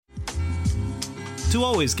To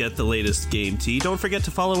always get the latest Game Tea, don't forget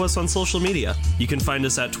to follow us on social media. You can find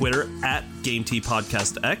us at Twitter at Game Tea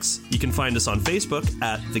Podcast X. You can find us on Facebook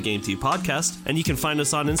at The Game Tea Podcast. And you can find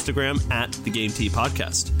us on Instagram at The Game Tea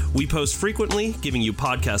Podcast. We post frequently, giving you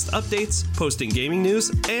podcast updates, posting gaming news,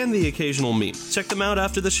 and the occasional meme. Check them out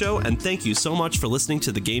after the show, and thank you so much for listening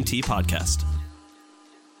to The Game Tea Podcast.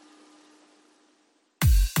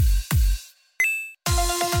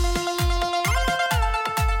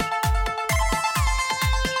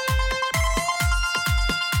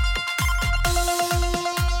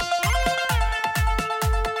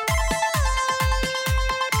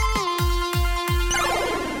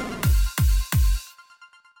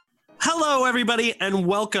 Hello, everybody, and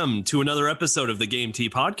welcome to another episode of the Game Tea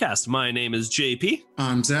Podcast. My name is JP.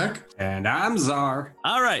 I'm Zach. And I'm Czar.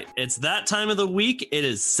 All right, it's that time of the week. It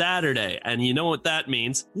is Saturday, and you know what that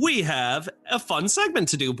means. We have a fun segment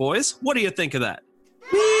to do, boys. What do you think of that?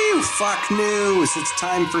 Woo! Fuck news. It's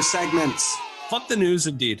time for segments. Fuck the news,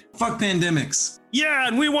 indeed. Fuck pandemics. Yeah,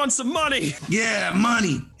 and we want some money. Yeah,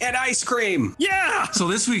 money. And ice cream. Yeah! So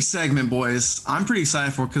this week's segment, boys, I'm pretty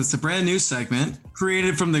excited for because it's a brand new segment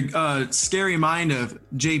created from the scary mind of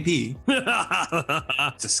JP.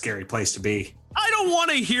 It's a scary place to be. I don't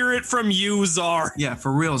want to hear it from you, Czar. Yeah,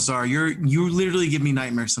 for real, Czar. You literally give me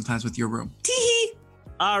nightmares sometimes with your room. Tee.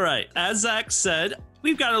 All right, as Zach said,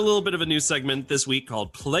 we've got a little bit of a new segment this week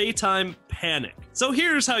called Playtime Panic. So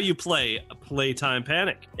here's how you play a Playtime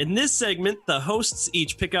Panic. In this segment, the hosts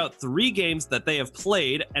each pick out 3 games that they have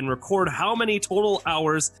played and record how many total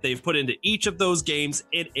hours they've put into each of those games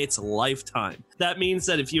in its lifetime. That means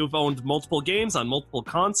that if you've owned multiple games on multiple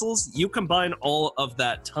consoles, you combine all of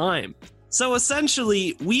that time. So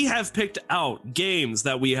essentially, we have picked out games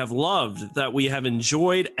that we have loved, that we have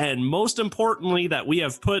enjoyed, and most importantly, that we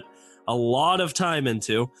have put a lot of time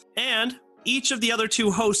into. And each of the other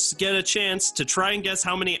 2 hosts get a chance to try and guess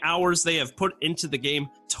how many hours they have put into the game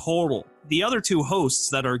total. The other 2 hosts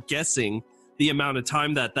that are guessing the amount of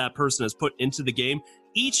time that that person has put into the game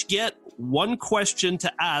each get 1 question to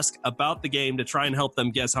ask about the game to try and help them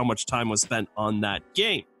guess how much time was spent on that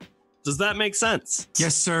game. Does that make sense?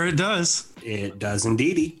 Yes, sir, it does. It does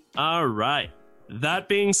indeedy. All right. That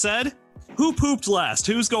being said, who pooped last?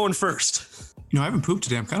 Who's going first? You know, I haven't pooped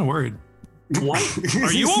today. I'm kind of worried. What?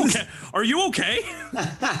 Are you okay? Are you okay?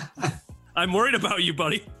 I'm worried about you,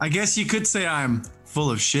 buddy. I guess you could say I'm full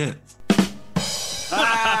of shit.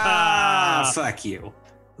 Fuck you.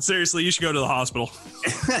 Seriously, you should go to the hospital.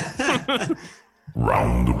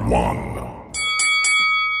 Round 1.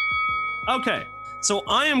 Okay. So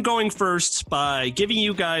I am going first by giving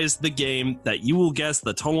you guys the game that you will guess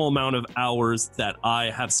the total amount of hours that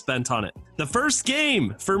I have spent on it. The first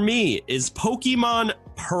game for me is Pokemon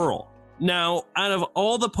Pearl. Now, out of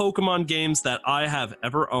all the Pokemon games that I have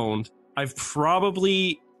ever owned, I've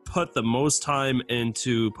probably put the most time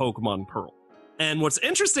into Pokemon Pearl. And what's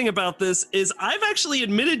interesting about this is I've actually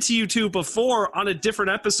admitted to you 2 before on a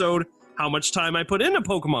different episode how much time I put into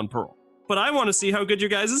Pokemon Pearl. But I want to see how good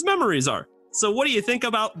your guys' memories are. So what do you think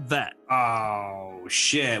about that? Oh,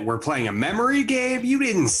 shit. We're playing a memory game? You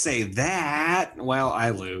didn't say that. Well, I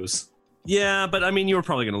lose. Yeah, but I mean, you were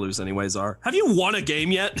probably going to lose anyway, Czar. Have you won a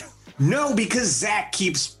game yet? No, because Zach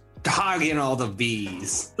keeps hogging all the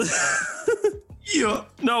V's. Yeah.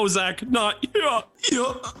 No, Zach, not. Yeah.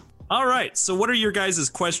 Yeah. All right, so what are your guys'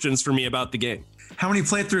 questions for me about the game? How many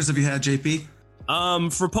playthroughs have you had, JP?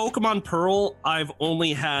 For Pokemon Pearl, I've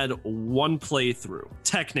only had 1 playthrough,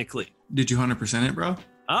 technically. Did you 100% it, bro?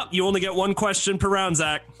 Oh, you only get 1 question per round,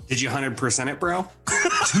 Zach. Did you 100% it, bro?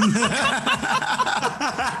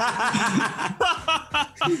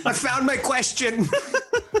 I found my question.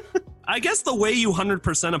 I guess the way you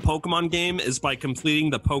 100% a Pokemon game is by completing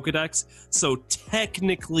the Pokedex, so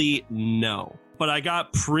technically no. But I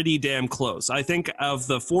got pretty damn close. I think of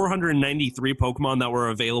the 493 Pokemon that were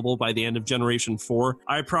available by the end of Generation 4,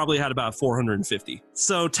 I probably had about 450.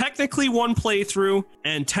 So technically 1 playthrough,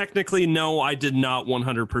 and technically no, I did not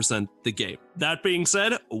 100% the game. That being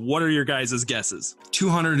said, what are your guys' guesses?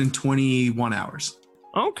 221 hours.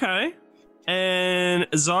 Okay. And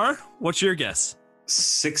Czar, what's your guess?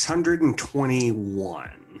 621.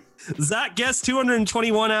 Zach guessed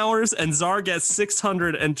 221 hours and Czar guessed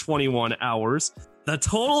 621 hours. The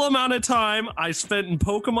total amount of time I spent in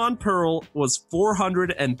Pokemon Pearl was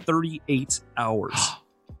 438 hours.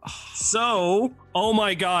 So, oh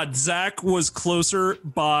my god, Zach was closer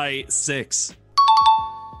by 6.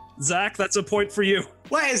 Zach, that's a point for you.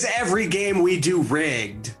 Why is every game we do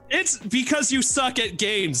rigged? It's because you suck at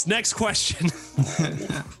games. Next question.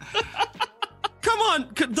 Come on,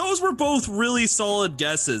 those were both really solid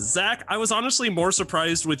guesses. Zach, I was honestly more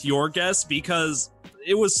surprised with your guess because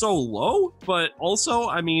it was so low, but also,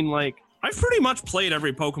 I mean, like, I've pretty much played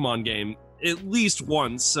every Pokemon game at least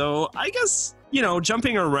once, so I guess, you know,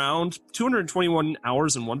 jumping around 221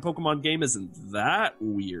 hours in one Pokemon game isn't that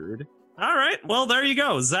weird. All right, well, there you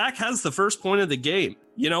go. Zach has the first point of the game.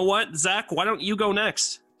 You know what, Zach, why don't you go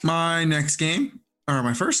next? My next game, or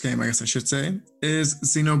my first game, I guess I should say, is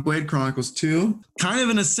Xenoblade Chronicles 2. Kind of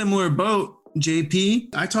in a similar boat,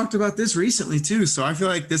 JP. I talked about this recently too, so I feel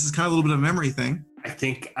like this is kind of a little bit of a memory thing. I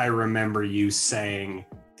think I remember you saying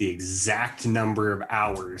the exact number of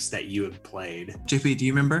hours that you had played. JP, do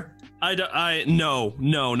you remember? No,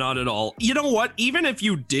 not at all. You know what? Even if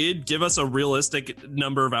you did give us a realistic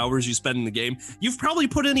number of hours you spend in the game, you've probably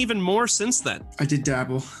put in even more since then. I did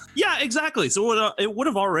dabble. Yeah, exactly. So it would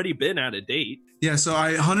have already been out of date. Yeah, so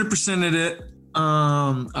I 100%ed it.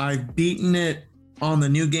 I've beaten it on the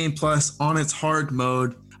New Game Plus on its hard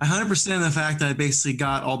mode. I 100% the fact that I basically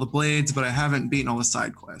got all the blades, but I haven't beaten all the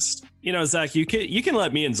side quests. You know, Zach, you can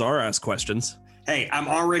let me and Zara ask questions. Hey, I'm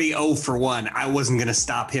already 0 for 1. I wasn't going to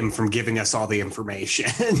stop him from giving us all the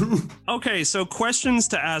information. Okay, so questions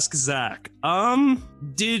to ask Zach.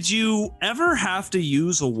 Did you ever have to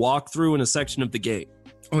use a walkthrough in a section of the game?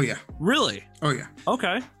 Oh, yeah. Really? Oh, yeah.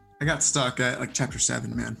 Okay. I got stuck at like chapter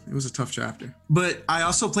 7, man. It was a tough chapter. But I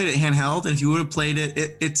also played it handheld, and if you would have played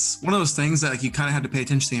it, it's one of those things that like you kind of had to pay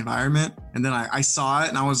attention to the environment. And then I saw it,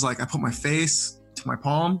 and I was like, I put my face to my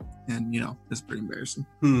palm, and you know, it's pretty embarrassing.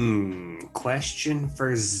 Question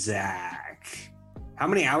for Zach. How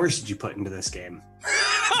many hours did you put into this game?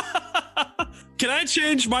 Can I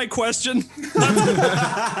change my question?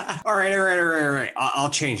 All right.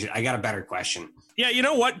 I'll change it. I got a better question. Yeah, you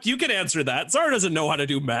know what? You can answer that. Zara doesn't know how to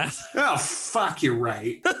do math. Oh, fuck, you're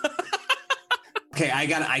right. Okay, I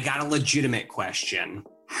got a legitimate question.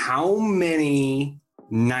 How many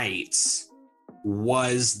nights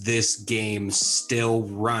was this game still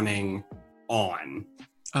running on?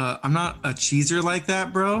 I'm not a cheeser like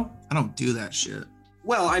that, bro. I don't do that shit.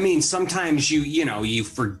 Well, I mean, sometimes you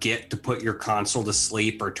forget to put your console to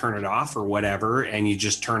sleep or turn it off or whatever, and you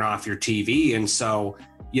just turn off your TV. And so,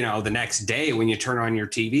 the next day when you turn on your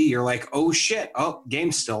TV, you're like, oh shit,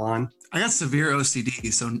 game's still on. I got severe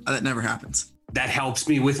OCD, so that never happens. That helps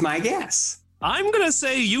me with my guess. I'm going to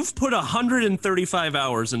say you've put 135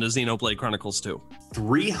 hours into Xenoblade Chronicles 2.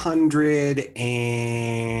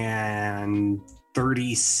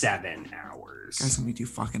 337 hours. Guys, let me do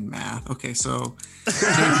fucking math. Okay, so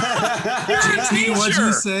JT, what'd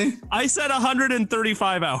you say? I said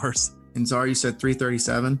 135 hours. And Zara, you said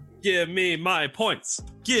 337? Give me my points.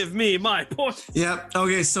 Give me my points. Yep.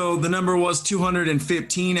 Okay, so the number was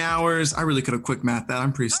 215 hours. I really could have quick math that.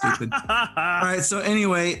 I'm pretty stupid. All right, so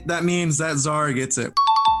anyway, that means that Zara gets it.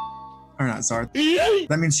 Or not Zara.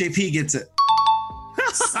 That means JP gets it.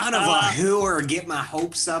 Son of a hooer, get my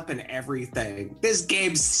hopes up and everything. This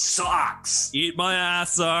game sucks. Eat my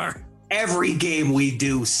ass, Zara. Every game we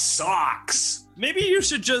do sucks. Maybe you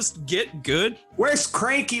should just get good. Where's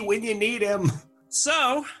Cranky when you need him?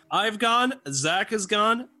 So, I've gone, Zach has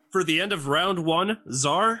gone. For the end of round 1,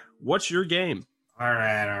 Zar, what's your game? All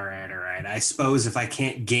right. I suppose if I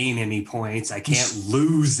can't gain any points, I can't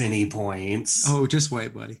lose any points. Oh, just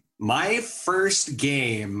wait, buddy. My first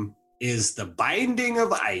game is The Binding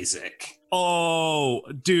of Isaac. Oh,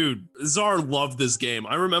 dude, Zar loved this game.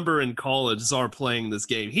 I remember in college, Zar playing this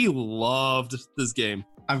game. He loved this game.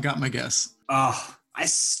 I've got my guess. Oh, I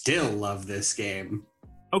still love this game.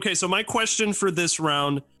 Okay, so my question for this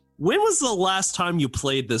round, when was the last time you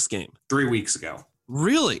played this game? 3 weeks ago.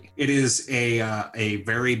 Really? It is a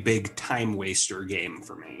very big time waster game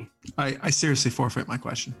for me. I seriously forfeit my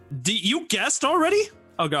question. You guessed already?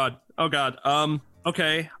 Oh God.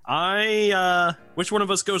 Okay. Which one of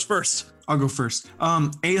us goes first? I'll go first.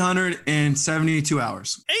 872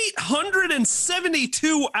 hours.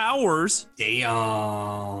 872 hours? Damn.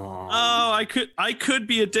 Oh, I could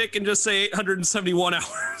be a dick and just say 871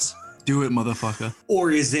 hours. Do it, motherfucker.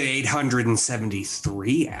 Or is it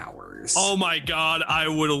 873 hours? Oh my God, I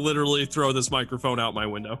would literally throw this microphone out my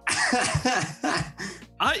window.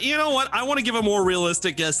 You know what? I want to give a more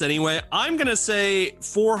realistic guess anyway. I'm going to say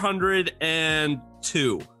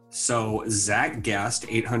 402. So Zach guessed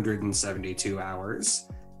 872 hours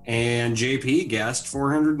and JP guessed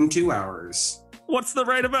 402 hours. What's the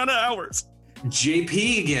right amount of hours?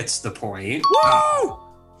 JP gets the point. Woo!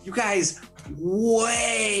 You guys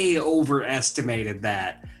way overestimated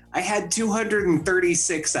that. I had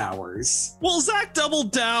 236 hours. Well, Zach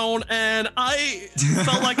doubled down, and I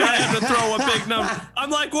felt like I had to throw a big number. I'm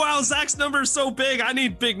like, wow, Zach's number is so big. I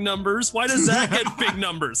need big numbers. Why does Zach get big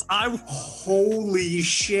numbers? Holy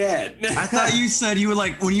shit. I thought you said you were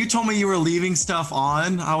like, when you told me you were leaving stuff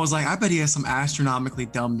on, I was like, I bet he has some astronomically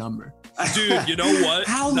dumb number. Dude, you know what?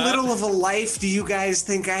 How little of a life do you guys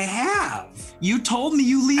think I have? You told me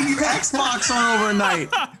you leave your Xbox on overnight.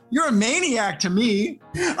 You're a maniac to me.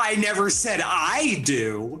 I never said I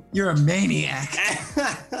do. You're a maniac.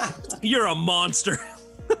 You're a monster.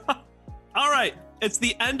 All right. It's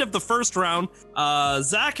the end of the first round.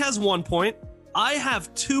 Zach has 1 point. I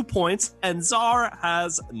have 2 points. And Czar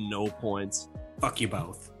has no points. Fuck you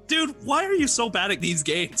both. Dude, why are you so bad at these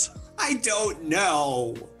games? I don't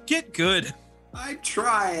know. Get good. I'm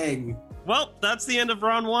trying. Well, that's the end of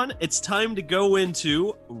round 1. It's time to go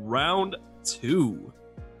into round 2.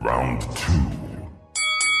 Round 2.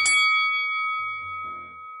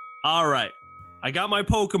 All right. I got my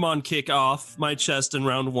Pokemon kick off my chest in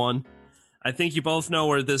round 1. I think you both know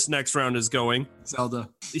where this next round is going. Zelda.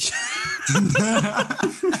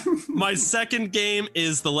 My second game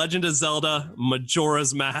is The Legend of Zelda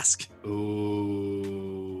Majora's Mask.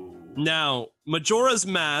 Ooh. Now, Majora's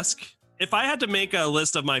Mask, if I had to make a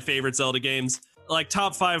list of my favorite Zelda games, like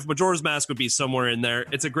top 5, Majora's Mask would be somewhere in there.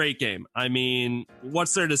 It's a great game. I mean,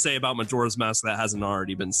 what's there to say about Majora's Mask that hasn't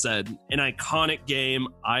already been said? An iconic game.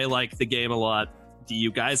 I like the game a lot. Do you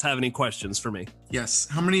guys have any questions for me? Yes.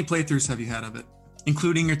 How many playthroughs have you had of it?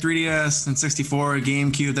 Including your 3DS and 64,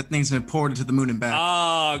 GameCube, that thing's been ported to the moon and back.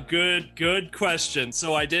 Ah, good question.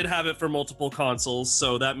 So I did have it for multiple consoles,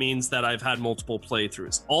 so that means that I've had multiple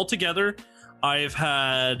playthroughs. Altogether, I've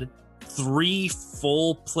had 3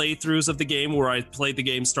 full playthroughs of the game where I played the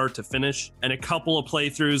game start to finish, and a couple of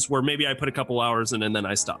playthroughs where maybe I put a couple hours in and then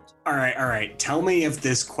I stopped. All right. Tell me if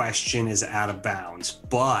this question is out of bounds,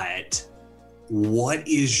 but what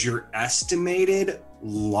is your estimated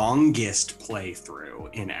longest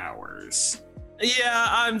playthrough in hours?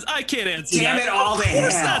 Yeah, I can't answer Damn that. it all to Of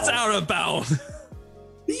course hell. that's out of bounds.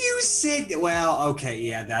 You said, well, okay,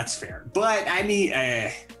 yeah, that's fair. But I mean,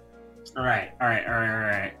 all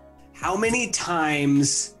right. How many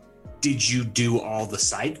times did you do all the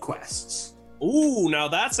side quests? Ooh, now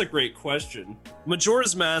that's a great question.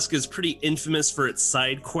 Majora's Mask is pretty infamous for its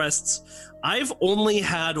side quests. I've only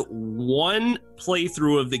had 1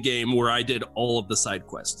 playthrough of the game where I did all of the side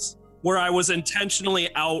quests, where I was intentionally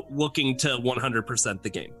out looking to 100% the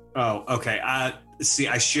game. Oh, okay. See,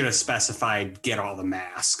 I should have specified get all the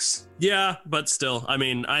masks. Yeah, but still, I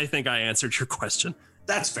mean, I think I answered your question.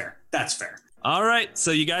 That's fair. All right,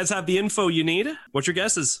 so you guys have the info you need. What's your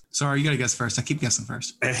guesses? Sorry, you gotta guess first. I keep guessing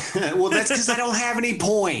first. Well, that's because I don't have any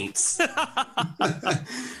points.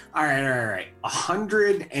 All right.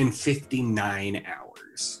 159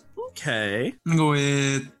 hours. Okay. I'm gonna go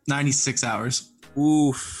with 96 hours.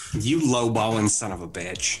 Oof. You lowballing son of a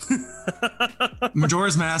bitch.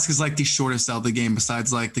 Majora's Mask is like the shortest Zelda game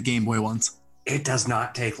besides like the Game Boy ones. It does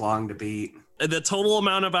not take long to beat. The total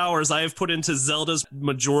amount of hours I have put into Zelda's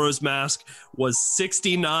Majora's Mask was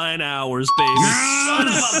 69 hours, baby. Son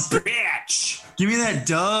of a bitch. Give me that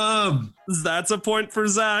dub. That's a point for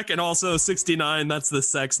Zach, and also 69, that's the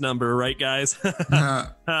sex number, right, guys?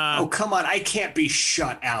 Oh, come on. I can't be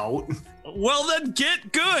shut out. Well, then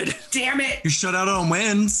get good. Damn it. You're shut out on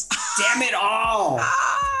wins. Damn it all.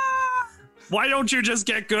 Why don't you just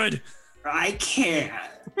get good? I can't.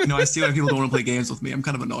 You know, I see why people don't want to play games with me. I'm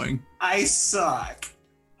kind of annoying. I suck.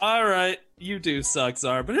 All right, you do suck,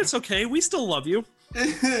 Czar, but it's okay. We still love you.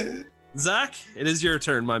 Zach, it is your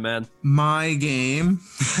turn, my man. My game.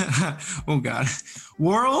 Oh, God.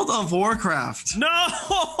 World of Warcraft. No,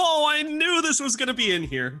 I knew this was going to be in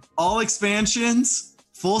here. All expansions,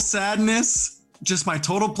 full sadness, just my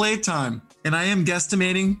total playtime. And I am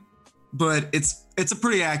guesstimating, but it's a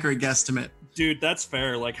pretty accurate guesstimate. Dude, that's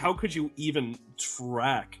fair. Like, how could you even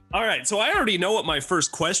track? All right, so I already know what my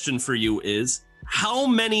first question for you is. How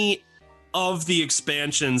many of the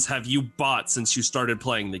expansions have you bought since you started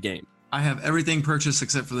playing the game? I have everything purchased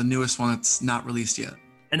except for the newest one that's not released yet.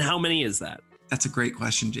 And how many is that? That's a great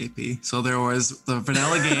question, JP. So there was the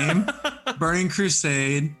vanilla game, Burning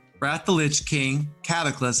Crusade, Wrath the Lich King,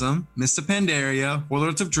 Cataclysm, Mists of Pandaria,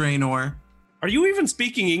 Warlords of Draenor. Are you even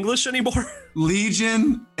speaking English anymore?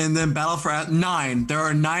 Legion, and then Battle for 9. There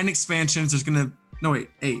are 9 expansions. There's gonna, no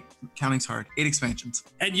wait, 8. Counting's hard. 8 expansions.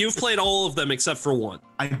 And you've played all of them except for 1.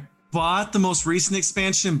 I bought the most recent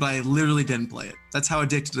expansion, but I literally didn't play it. That's how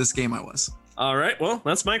addicted to this game I was. All right, well,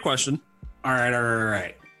 that's my question. All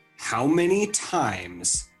right. How many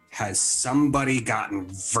times has somebody gotten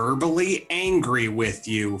verbally angry with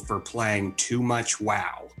you for playing too much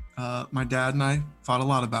WoW? My dad and I fought a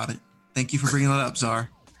lot about it. Thank you for bringing that up,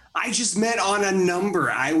 Czar. I just meant on a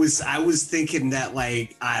number. I was thinking that,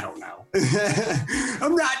 like, I don't know.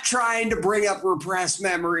 I'm not trying to bring up repressed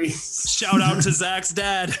memories. Shout out to Zach's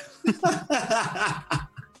dad.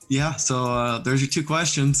 Yeah, so there's your 2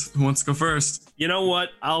 questions. Who wants to go first? You know what?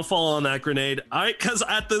 I'll fall on that grenade. Because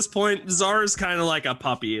at this point, Czar's kind of like a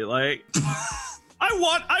puppy. Like,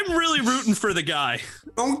 I'm really rooting for the guy.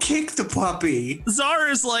 Don't kick the puppy. Czar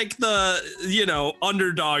is like the,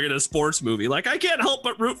 underdog in a sports movie. Like, I can't help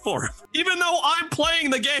but root for him, even though I'm playing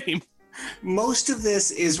the game. Most of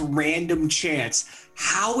this is random chance.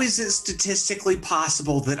 How is it statistically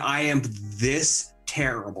possible that I am this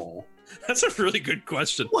terrible? That's a really good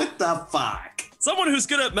question. What the fuck? Someone who's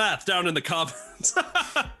good at math down in the comments.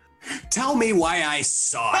 Tell me why I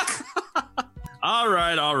suck. All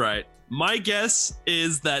right. My guess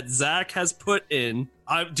is that Zach has put in,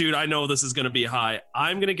 I know this is going to be high.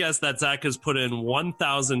 I'm going to guess that Zach has put in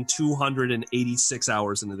 1,286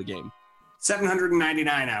 hours into the game.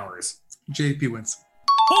 799 hours. JP wins.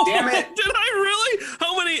 Oh, damn it. Did I really?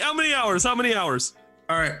 How many hours? How many hours?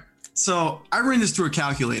 All right. So I ran this through a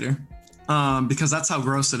calculator because that's how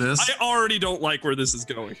gross it is. I already don't like where this is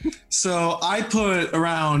going. So I put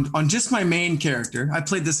around, on just my main character, I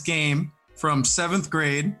played this game from 7th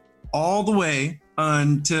grade all the way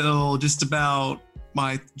until just about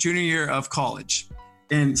my junior year of college.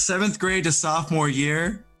 In 7th grade to sophomore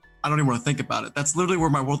year, I don't even want to think about it. That's literally where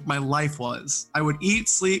my life was. I would eat,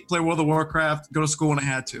 sleep, play World of Warcraft, go to school when I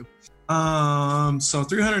had to. So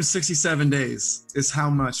 367 days is how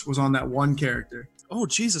much was on that one character. Oh,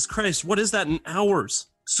 Jesus Christ. What is that in hours?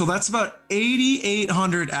 So that's about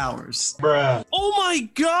 8,800 hours. Bruh. Oh my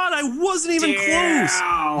God. I wasn't even close.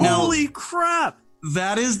 Holy crap.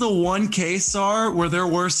 That is the one case, Sar, where there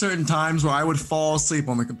were certain times where I would fall asleep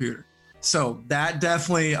on the computer. So that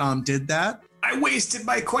definitely did that. I wasted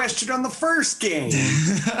my question on the first game.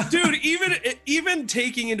 Dude, even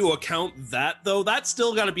taking into account that, though, that's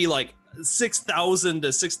still got to be like 6,000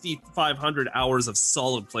 to 6,500 hours of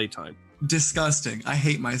solid playtime. Disgusting. I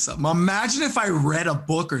hate myself. Imagine if I read a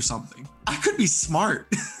book or something. I could be smart.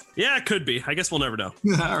 Yeah, it could be. I guess we'll never know.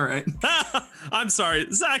 All right. I'm sorry.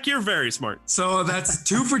 Zach, you're very smart. So that's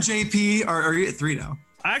 2 for JP. Or are you at 3 now?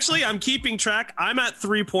 Actually, I'm keeping track. I'm at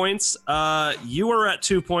 3 points. You are at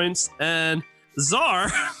 2 points. And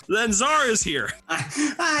Czar, then Czar is here.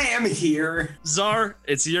 I am here. Czar,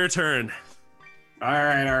 it's your turn. All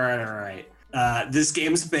right. This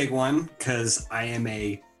game's a big one because I am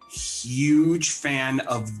a huge fan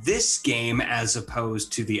of this game as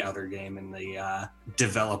opposed to the other game in the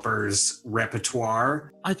developer's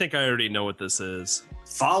repertoire. I think I already know what this is.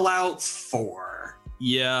 Fallout 4.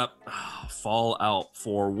 Yeah, Fallout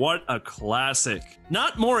 4. What a classic.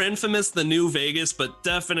 Not more infamous than New Vegas, but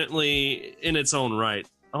definitely in its own right.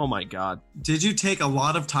 Oh my God. Did you take a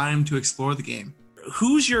lot of time to explore the game?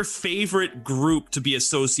 Who's your favorite group to be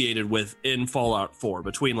associated with in Fallout 4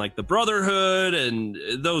 between like the Brotherhood and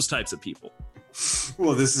those types of people?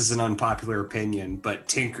 Well, this is an unpopular opinion, but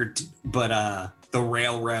the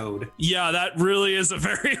Railroad. Yeah, that really is a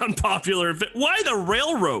very unpopular. Why the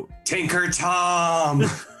Railroad? Tinker Tom.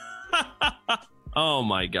 Oh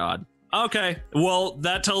my God. Okay, well,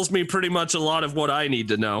 that tells me pretty much a lot of what I need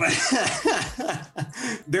to know.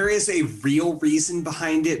 There is a real reason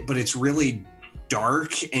behind it, but it's really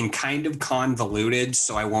dark and kind of convoluted,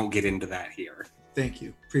 so I won't get into that here. Thank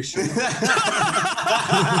you. Appreciate it.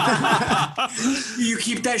 You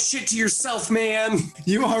keep that shit to yourself, man.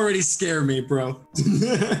 You already scare me, bro.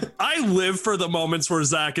 I live for the moments where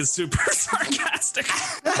Zach is super sarcastic.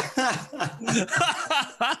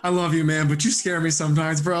 I love you, man, but you scare me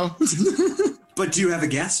sometimes, bro. But do you have a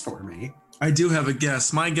guess for me? I do have a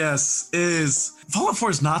guess. My guess is Fallout 4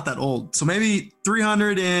 is not that old, so maybe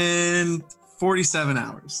 347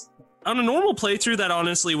 hours. On a normal playthrough, that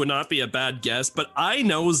honestly would not be a bad guess, but I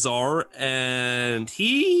know Czar, and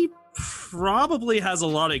he probably has a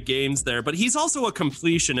lot of games there, but he's also a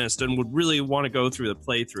completionist and would really want to go through the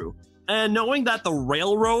playthrough. And knowing that the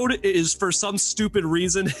Railroad is, for some stupid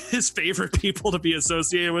reason, his favorite people to be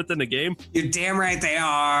associated with in the game. You're damn right they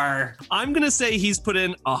are. I'm going to say he's put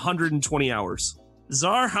in 120 hours.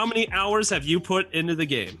 Czar, how many hours have you put into the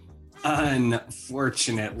game?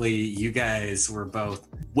 Unfortunately, you guys were both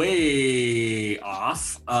way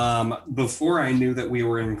off. Before I knew that we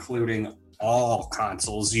were including all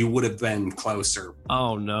consoles, you would have been closer.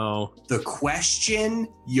 Oh, no. The question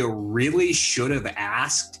you really should have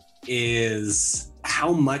asked is,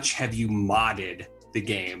 how much have you modded the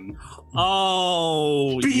game.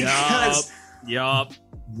 Oh, Because yup.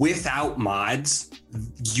 without mods,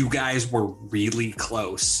 you guys were really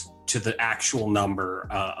close to the actual number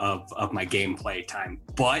of my gameplay time.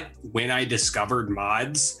 But when I discovered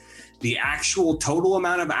mods, the actual total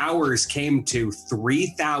amount of hours came to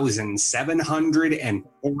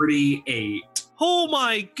 3,748. Oh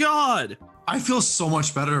my God. I feel so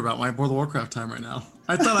much better about my World of Warcraft time right now.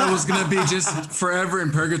 I thought I was gonna be just forever in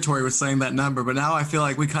purgatory with saying that number, but now I feel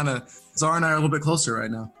like Zara and I are a little bit closer right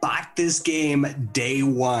now. Bought this game day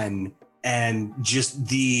one, and just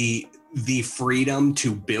the freedom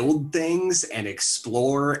to build things and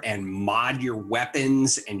explore and mod your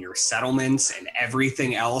weapons and your settlements and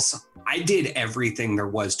everything else. I did everything there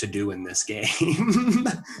was to do in this game.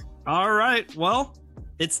 All right. Well,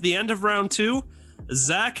 it's the end of round 2.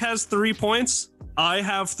 Zach has 3 points. I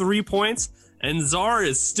have 3 points. And Zar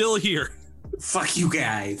is still here. Fuck you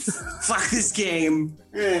guys. Fuck this game.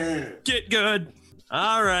 Get good.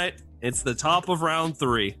 All right. It's the top of round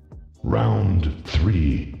 3. Round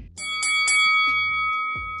 3.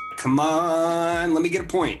 Come on. Let me get a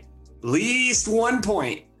point. At least 1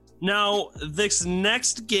 point. Now, this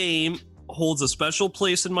next game holds a special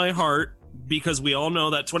place in my heart because we all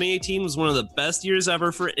know that 2018 was one of the best years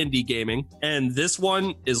ever for indie gaming, and this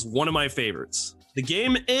one is one of my favorites. The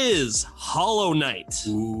game is Hollow Knight.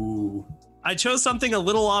 Ooh. I chose something a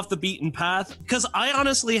little off the beaten path because I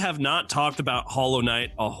honestly have not talked about Hollow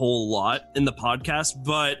Knight a whole lot in the podcast,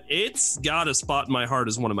 but it's got a spot in my heart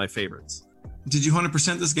as one of my favorites. Did you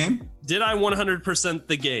 100% this game? Did I 100%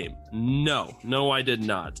 the game? No, I did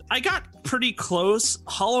not. I got pretty close.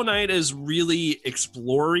 Hollow Knight is really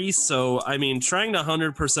explory, so I mean, trying to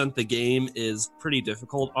 100% the game is pretty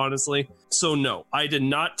difficult, honestly. So no, I did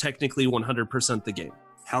not technically 100% the game.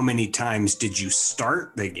 How many times did you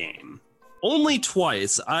start the game? Only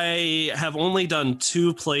twice. I have only done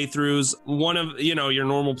 2 playthroughs. One of, your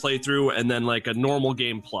normal playthrough and then like a normal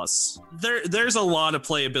game plus. There's a lot of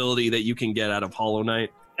playability that you can get out of Hollow Knight.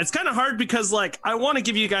 It's kind of hard because I want to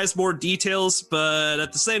give you guys more details, but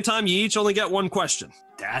at the same time, you each only get 1 question.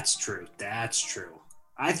 That's true.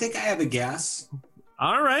 I think I have a guess.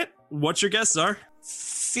 All right. What's your guess, Zar?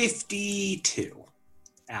 52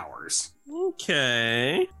 hours.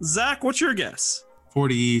 Okay. Zach, what's your guess?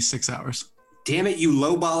 46 hours. Damn it, you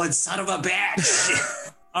lowballing son of a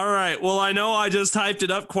bitch. All right. Well, I know I just hyped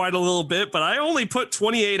it up quite a little bit, but I only put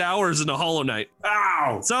 28 hours into Hollow Knight.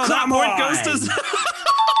 Ow. So that point goes to Zach.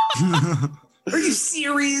 Are you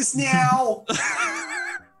serious now?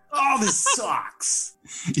 Oh, this sucks.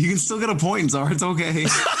 You can still get a point, Zara. It's okay.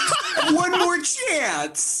 1 more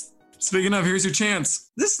chance. Speaking of, here's your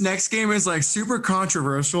chance. This next game is super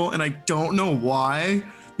controversial, and I don't know why,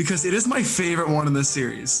 because it is my favorite one in this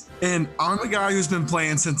series. And I'm the guy who's been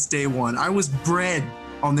playing since day one. I was bred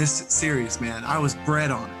on this series, man. I was bred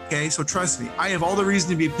on it, okay? So trust me, I have all the reason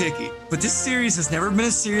to be picky. But this series has never been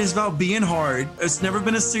a series about being hard. It's never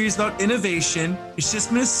been a series about innovation. It's just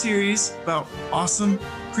been a series about awesome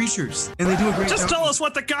creatures. And they do a great job. Just tell us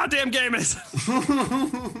what the goddamn game is.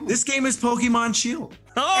 This game is Pokemon Shield.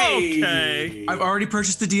 Okay. I've already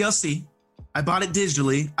purchased the DLC. I bought it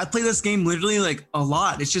digitally. I play this game literally a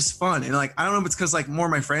lot. It's just fun. And I don't know if it's because more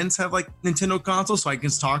of my friends have Nintendo consoles, so I can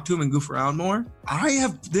just talk to them and goof around more.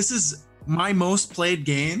 This is my most played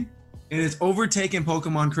game, and it's overtaken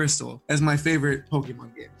Pokemon Crystal as my favorite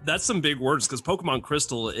Pokemon game. That's some big words because Pokemon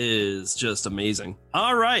Crystal is just amazing.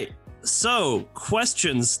 All right. So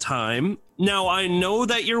questions time. Now I know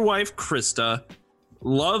that your wife, Krista,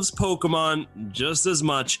 loves Pokemon just as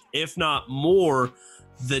much, if not more,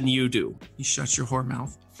 than you do. You shut your whore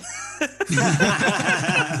mouth.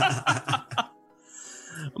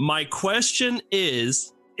 My question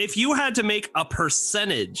is, if you had to make a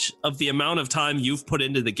percentage of the amount of time you've put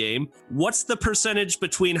into the game, what's the percentage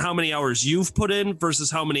between how many hours you've put in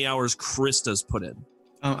versus how many hours Krista's put in?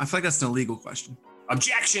 I feel like that's an illegal question.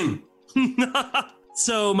 Objection.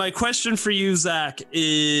 So my question for you, Zach,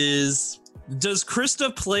 is has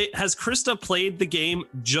Krista played the game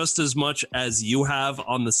just as much as you have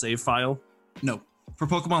on the save file? No. For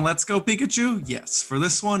Pokemon Let's Go Pikachu, yes. For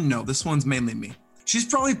this one, no. This one's mainly me. She's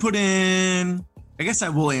probably put in, I guess I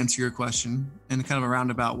will answer your question in kind of a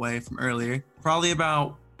roundabout way from earlier, probably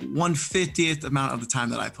about 1/50th amount of the time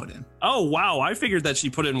that I put in. Oh, wow. I figured that she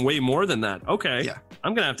put in way more than that. Okay. Yeah.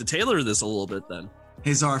 I'm going to have to tailor this a little bit then.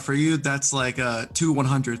 Hey, Zara, for you, that's 2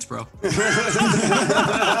 100ths, bro.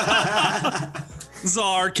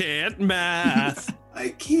 Zar can't math. I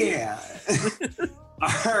can't.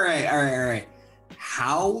 All right.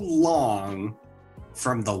 How long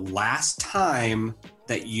from the last time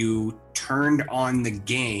that you turned on the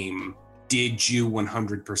game did you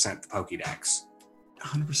 100% the Pokédex?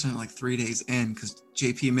 100% like 3 days in because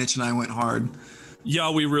JP, Mitch, and I went hard.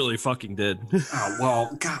 Yeah, we really fucking did. Oh,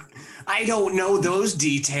 well, God, I don't know those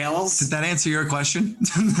details. Did that answer your question?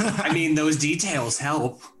 I mean, those details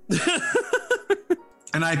help.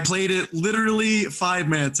 And I played it literally 5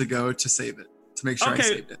 minutes ago to save it, to make sure I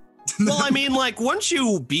saved it. Well, I mean, like, once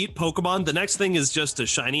you beat Pokemon, the next thing is just a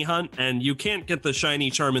shiny hunt, and you can't get the shiny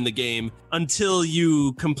charm in the game until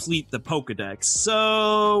you complete the Pokedex.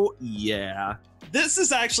 So, yeah. This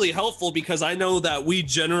is actually helpful because I know that we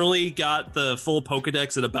generally got the full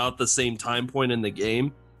Pokedex at about the same time point in the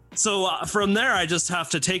game. So from there, I just have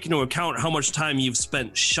to take into account how much time you've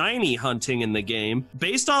spent shiny hunting in the game.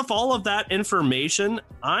 Based off all of that information,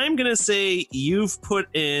 I'm going to say you've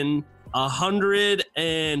put in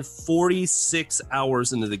 146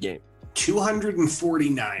 hours into the game.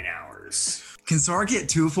 249 hours. Can Zar get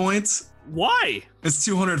 2 points? Why? It's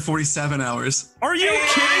 247 hours. Are you kidding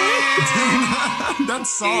me?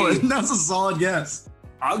 That's solid. That's a solid guess.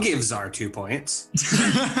 I'll give Zar 2 points.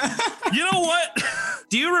 You know what?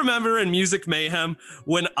 Do you remember in Music Mayhem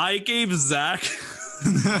when I gave Zach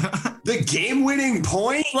the game-winning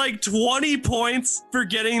point? like 20 points for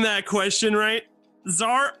getting that question right?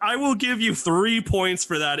 Zar, I will give you 3 points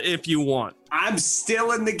for that if you want. I'm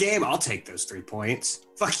still in the game. I'll take those 3 points.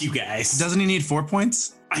 Fuck you guys. Doesn't he need 4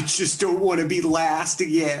 points? I just don't want to be last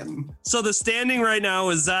again. So the standing right now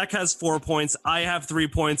is Zach has 4 points, I have 3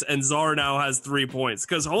 points, and Zar now has 3 points.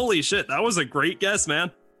 Because holy shit, that was a great guess,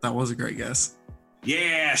 man. That was a great guess.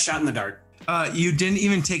 Yeah, shot in the dark. You didn't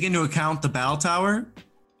even take into account the battle tower.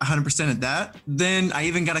 100% of that. Then I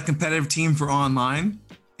even got a competitive team for online,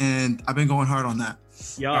 and I've been going hard on that.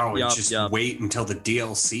 Wait until the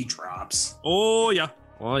DLC drops. Oh, yeah.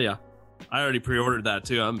 Oh, yeah. I already pre-ordered that,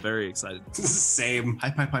 too. I'm very excited. Same.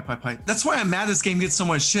 Hype. That's why I'm mad this game gets so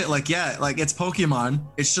much shit. Like, yeah, like it's Pokemon.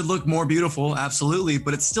 It should look more beautiful, absolutely,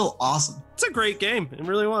 but it's still awesome. It's a great game. It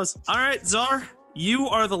really was. All right, Zar, you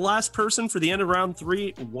are the last person for the end of round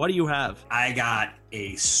 3. What do you have? I got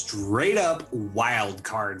a straight up wild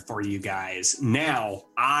card for you guys. Now,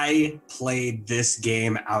 I played this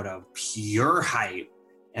game out of pure hype,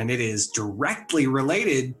 and it is directly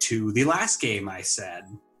related to the last game I said.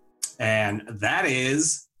 And that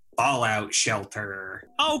is Fallout Shelter.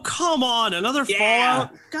 Oh, come on. Another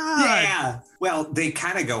Fallout? God. Yeah. Well, they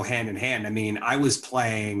kind of go hand in hand. I mean, I was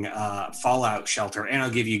playing Fallout Shelter, and I'll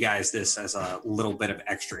give you guys this as a little bit of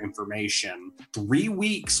extra information. 3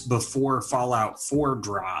 weeks before Fallout 4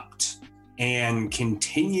 dropped, and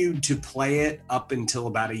continued to play it up until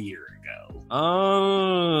about a year ago.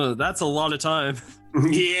 Oh, that's a lot of time.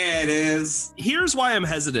 Yeah, it is. Here's why I'm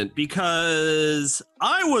hesitant, because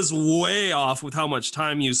I was way off with how much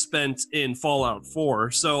time you spent in Fallout 4.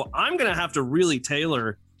 So I'm going to have to really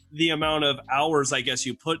tailor the amount of hours I guess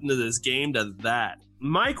you put into this game to that.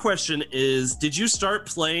 My question is, did you start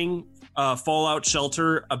playing Fallout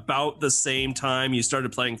Shelter about the same time you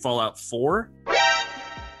started playing Fallout 4?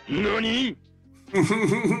 NANI?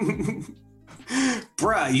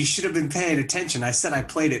 Bruh, you should have been paying attention. I said I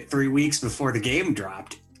played it 3 weeks before the game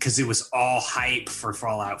dropped because it was all hype for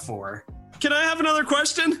Fallout 4. Can I have another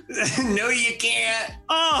question? No, you can't.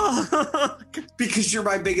 Oh, Because you're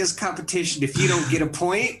my biggest competition. If you don't get a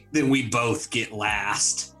point, then we both get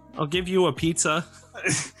last. I'll give you a pizza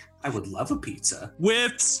I would love a pizza.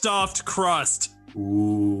 with stuffed crust.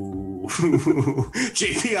 Ooh.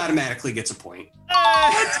 JP automatically gets a point.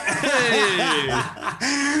 Hey!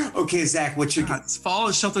 Okay, Zach, what's your... God,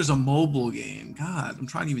 Fallout Shelter's a mobile game. God, I'm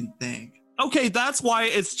trying to even think. Okay, that's why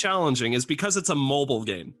it's challenging, is because it's a mobile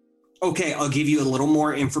game. Okay, I'll give you a little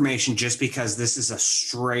more information just because this is a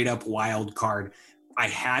straight up wild card. I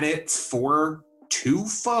had it for 2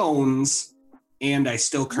 phones, and I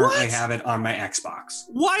still currently have it on my Xbox.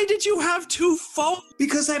 Why did you have 2 phones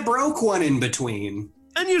Because I broke one in between.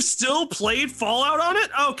 and you still played Fallout on it?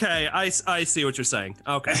 Okay, I see what you're saying.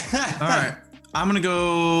 Okay. All right. I'm going to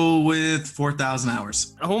go with 4,000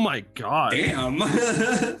 hours. Oh my God. Damn.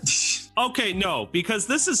 Okay, no, because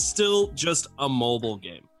this is still just a mobile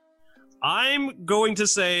game. I'm going to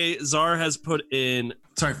say Zar has put in...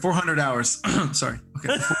 Sorry, 400 hours. Sorry.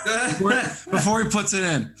 Okay. Before he puts it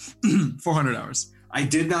in, 400 hours. I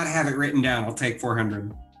did not have it written down. I'll take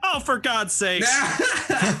 400. Oh, for God's sake.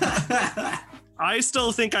 I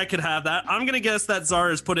still think I could have that. I'm going to guess that Zar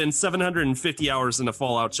has put in 750 hours into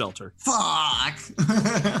Fallout Shelter. Fuck.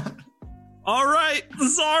 All right,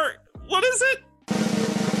 Zar, what is it?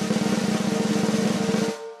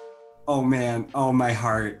 Oh, man. Oh, my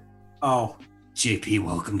heart. Oh, JP,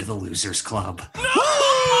 welcome to the Losers Club.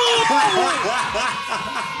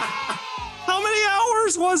 How many hours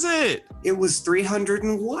hours was it? It was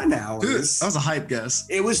 301 hours. Dude, that was a hype guess.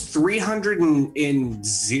 It was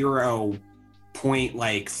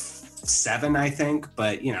 300.7, I think,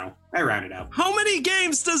 but I rounded out. How many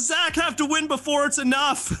games does Zach have to win before it's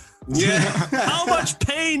enough? Yeah. How much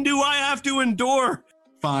pain do I have to endure?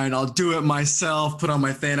 Fine, I'll do it myself. Put on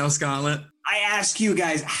my Thanos gauntlet. I ask you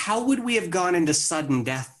guys, how would we have gone into sudden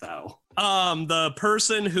death though? The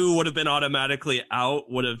person who would have been automatically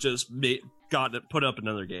out would have just put up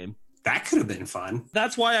another game. That could have been fun.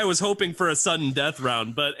 That's why I was hoping for a sudden death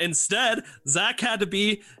round, but instead, Zach had to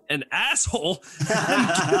be an asshole.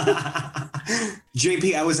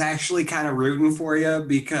 JP, I was actually kind of rooting for you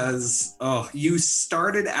because, you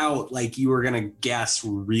started out like you were going to guess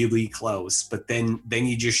really close, but then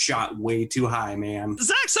you just shot way too high, man.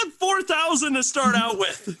 Zach said 4,000 to start out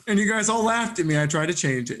with. And you guys all laughed at me. I tried to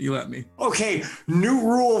change it. You let me. Okay, new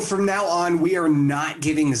rule from now on, we are not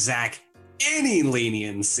giving Zach any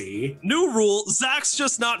leniency. New rule, Zach's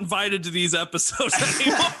just not invited to these episodes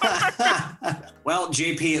anymore. Well,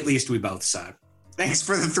 JP, at least we both suck. Thanks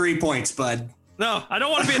for the 3 points, bud. No, I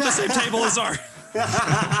don't want to be at the same table as Art.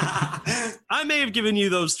 I may have given you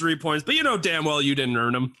those 3 points, but you know damn well you didn't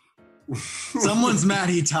earn them. Someone's mad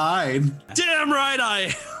he tied. Damn right I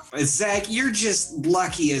am. Zach, you're just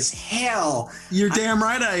lucky as hell. You're damn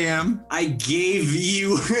right I am. I gave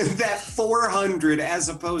you that 400 as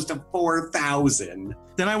opposed to 4,000.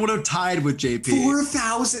 Then I would have tied with JP.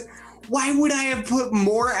 4,000? Why would I have put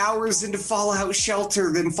more hours into Fallout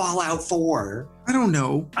Shelter than Fallout 4? I don't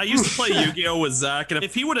know. I used to play Yu-Gi-Oh! With Zach, and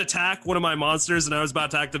if he would attack one of my monsters and I was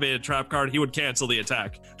about to activate a trap card, he would cancel the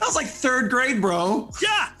attack. That was like 3rd grade, bro.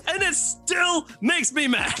 Yeah, and it still makes me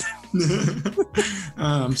mad.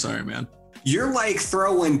 I'm sorry, man. You're like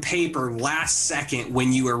throwing paper last second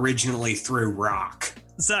when you originally threw rock.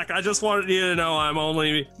 Zach, I just wanted you to know I'm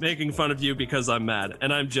only making fun of you because I'm mad,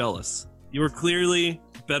 and I'm jealous. You were clearly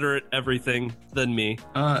better at everything than me.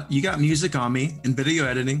 You got music on me and video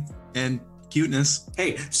editing and cuteness.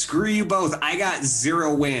 Hey, screw you both. I got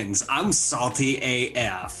 0 wins. I'm salty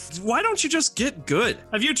AF. Why don't you just get good?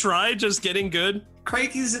 Have you tried just getting good?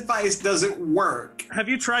 Cranky's advice doesn't work. Have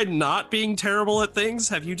you tried not being terrible at things?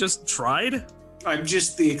 Have you just tried? I'm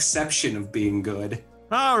just the exception of being good.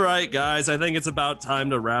 All right, guys, I think it's about time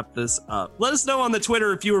to wrap this up. Let us know on the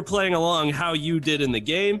Twitter if you were playing along how you did in the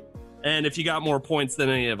game, and if you got more points than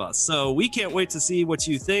any of us. So we can't wait to see what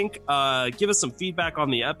you think. Give us some feedback on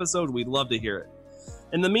the episode. We'd love to hear it.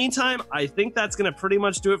 In the meantime, I think that's going to pretty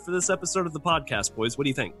much do it for this episode of the podcast, boys. What do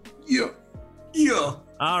you think? Yeah.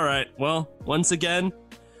 All right. Well, once again,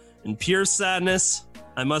 in pure sadness,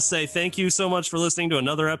 I must say thank you so much for listening to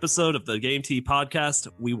another episode of the Game Tea podcast.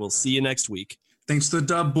 We will see you next week. Thanks to the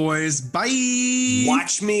dub, boys. Bye.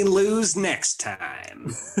 Watch me lose next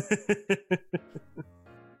time.